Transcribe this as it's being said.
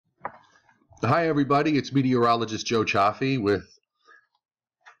Hi, everybody. It's meteorologist Joe Chaffee with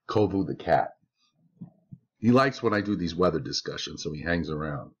Kovu the cat. He likes when I do these weather discussions, so he hangs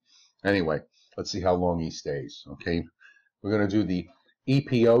around. Anyway, let's see how long he stays. Okay, we're going to do the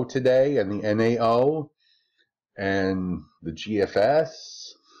EPO today and the NAO and the GFS.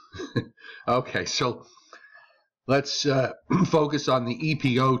 Okay, so let's focus on the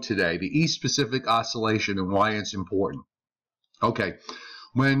EPO today, the East Pacific Oscillation, and why it's important. Okay.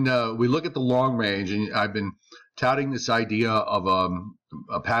 When we look at the long range, and I've been touting this idea of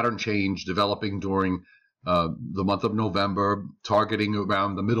a pattern change developing during the month of November, targeting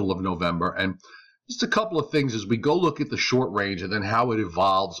around the middle of November, and just a couple of things as we go look at the short range and then how it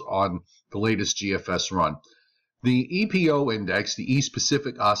evolves on the latest GFS run. The EPO index, the East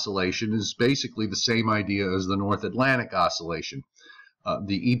Pacific Oscillation, is basically the same idea as the North Atlantic Oscillation.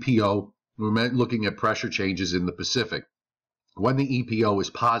 The EPO, we're looking at pressure changes in the Pacific. When the EPO is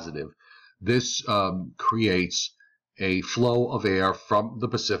positive, this creates a flow of air from the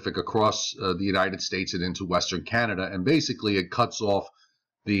Pacific across the United States and into Western Canada, and basically it cuts off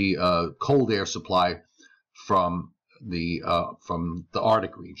the cold air supply from the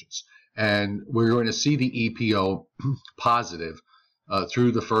Arctic regions. And we're going to see the EPO positive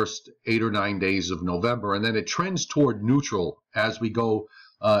through the first 8 or 9 days of November, and then it trends toward neutral as we go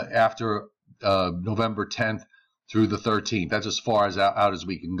after November 10th through the 13th. That's as far as out as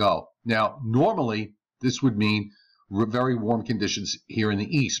we can go. Now, normally, this would mean very warm conditions here in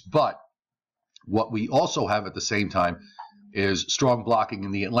the east, but what we also have at the same time is strong blocking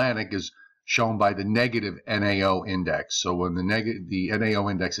in the Atlantic, is shown by the negative NAO index. So when the NAO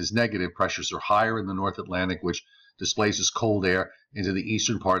index is negative, pressures are higher in the North Atlantic, which displaces cold air into the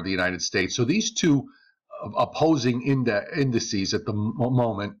eastern part of the United States. So these two opposing indices at the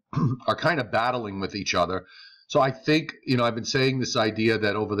moment are kind of battling with each other. So I think, I've been saying this idea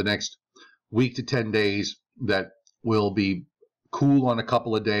that over the next week to 10 days that will be cool on a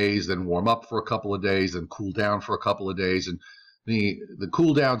couple of days, then warm up for a couple of days, then cool down for a couple of days. And the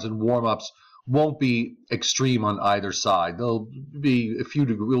cool downs and warm ups won't be extreme on either side. They'll be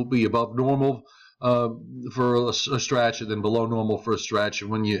will be above normal for a stretch, and then below normal for a stretch. And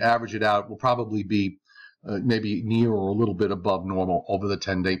when you average it out, will probably be maybe near or a little bit above normal over the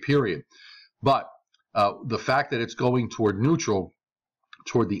 10-day period. But the fact that it's going toward neutral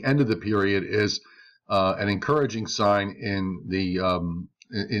toward the end of the period is an encouraging sign in the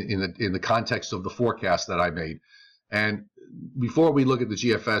context of the forecast that I made. And before we look at the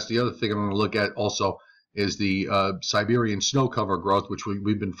GFS, the other thing I'm going to look at also is the Siberian snow cover growth, which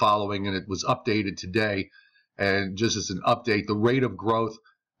we've been following, and it was updated today. And just as an update, the rate of growth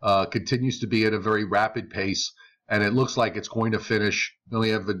continues to be at a very rapid pace. And it looks like it's going to finish, we only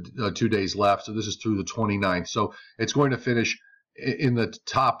have 2 days left, so this is through the 29th. So it's going to finish in the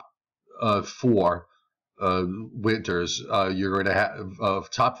top 4 winters. You're going to have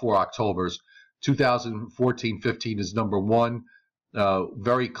top 4 Octobers. 2014-15 is number 1.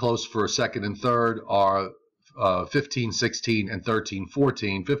 Very close for second and third are 15-16 and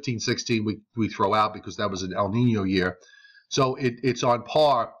 13-14. 15-16 we throw out because that was an El Nino year. So it's on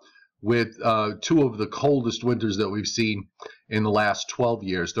par with 2 of the coldest winters that we've seen in the last 12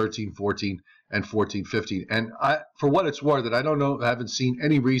 years, 13-14 and 14-15. And for what it's worth, I don't know, I haven't seen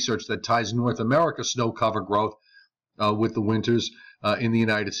any research that ties North America snow cover growth with the winters in the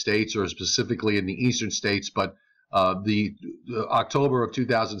United States, or specifically in the eastern states. But the October of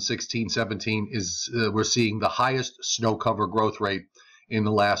 2016-17 is we're seeing the highest snow cover growth rate in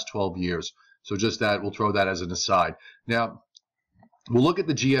the last 12 years. So just that, we'll throw that as an aside. Now, we'll look at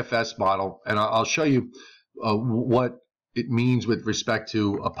the GFS model, and I'll show you what it means with respect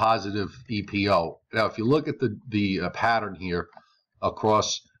to a positive EPO. Now, if you look at the pattern here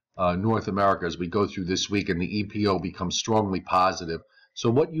across North America as we go through this week, and the EPO becomes strongly positive.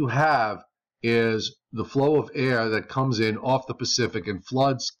 So what you have is the flow of air that comes in off the Pacific and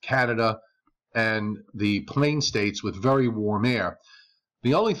floods Canada and the plain states with very warm air.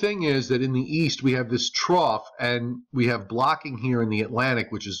 The only thing is that in the east we have this trough, and we have blocking here in the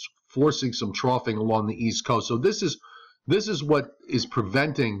Atlantic, which is forcing some troughing along the east coast. So this is what is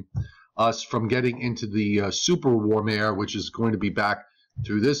preventing us from getting into the super warm air, which is going to be back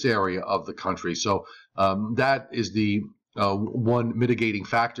through this area of the country. So that is the one mitigating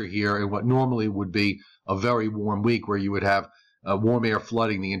factor here in what normally would be a very warm week, where you would have warm air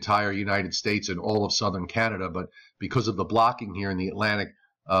flooding the entire United States and all of southern Canada. But because of the blocking here in the Atlantic,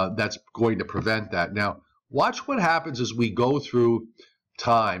 that's going to prevent that. Now, watch what happens as we go through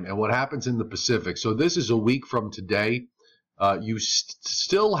time and what happens in the Pacific. So this is a week from today. You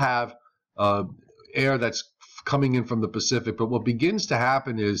still have air that's coming in from the Pacific, but what begins to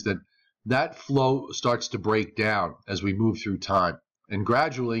happen is that that flow starts to break down as we move through time. And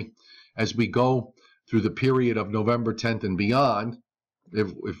gradually, as we go through the period of November 10th and beyond,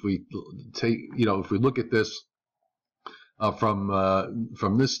 if we take, if we look at this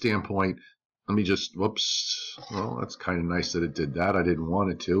from this standpoint, let me just, whoops, well, that's kind of nice that it did that. I didn't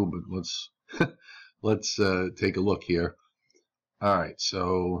want it to, but let's take a look here. All right,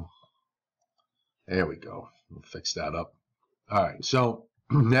 so there we go. We'll fix that up. All right, so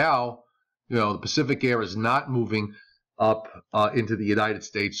now, the Pacific air is not moving up into the United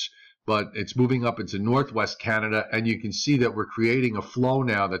States, but it's moving up into northwest Canada, and you can see that we're creating a flow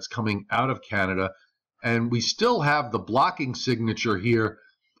now that's coming out of Canada, and we still have the blocking signature here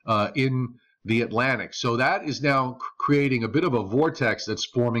in the Atlantic. So that is now creating a bit of a vortex that's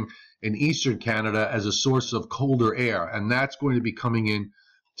forming in eastern Canada as a source of colder air, and that's going to be coming in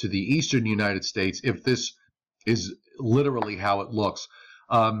to the eastern United States if this is literally how it looks.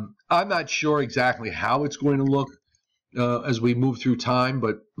 I'm not sure exactly how it's going to look as we move through time,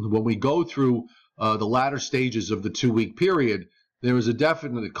 but when we go through the latter stages of the 2-week period, there is a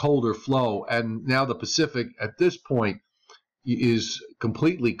definite colder flow, and now the Pacific at this point is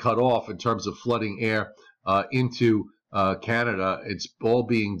completely cut off in terms of flooding air into Canada. It's all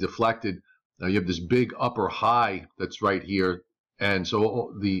being deflected. You have this big upper high that's right here, and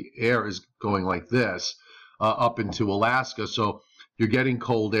so the air is going like this up into Alaska. So you're getting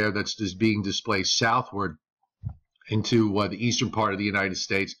cold air that's just being displaced southward into the eastern part of the United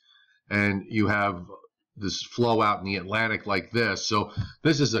States, and you have this flow out in the Atlantic like this. So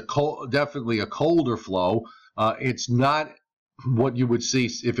this is definitely a colder flow. It's not what you would see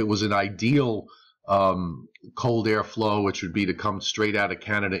if it was an ideal cold air flow, which would be to come straight out of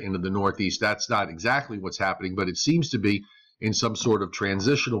Canada into the Northeast. That's not exactly what's happening, but it seems to be in some sort of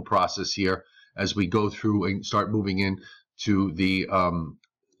transitional process here as we go through and start moving in to the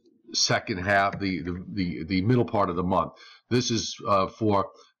second half, the middle part of the month. This is for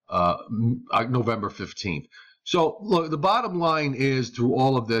November 15th. So look, the bottom line is through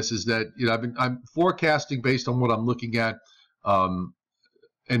all of this is that I'm forecasting based on what I'm looking at an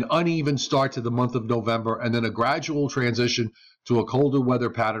uneven start to the month of November, and then a gradual transition to a colder weather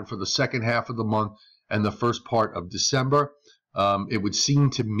pattern for the second half of the month and the first part of December. It would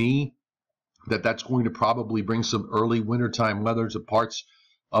seem to me that that's going to probably bring some early wintertime weather to parts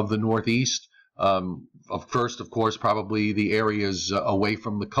of the Northeast. First, of course, probably the areas away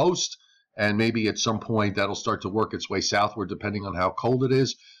from the coast, and maybe at some point that'll start to work its way southward depending on how cold it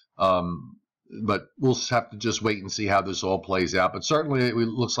is. But we'll have to just wait and see how this all plays out. But certainly it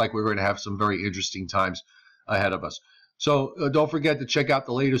looks like we're going to have some very interesting times ahead of us. So don't forget to check out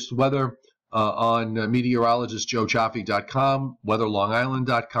the latest weather on meteorologistjoechaffee.com,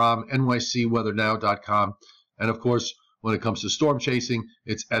 weatherlongisland.com, nycweathernow.com, and of course, when it comes to storm chasing,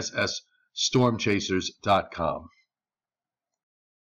 it's ssstormchasers.com.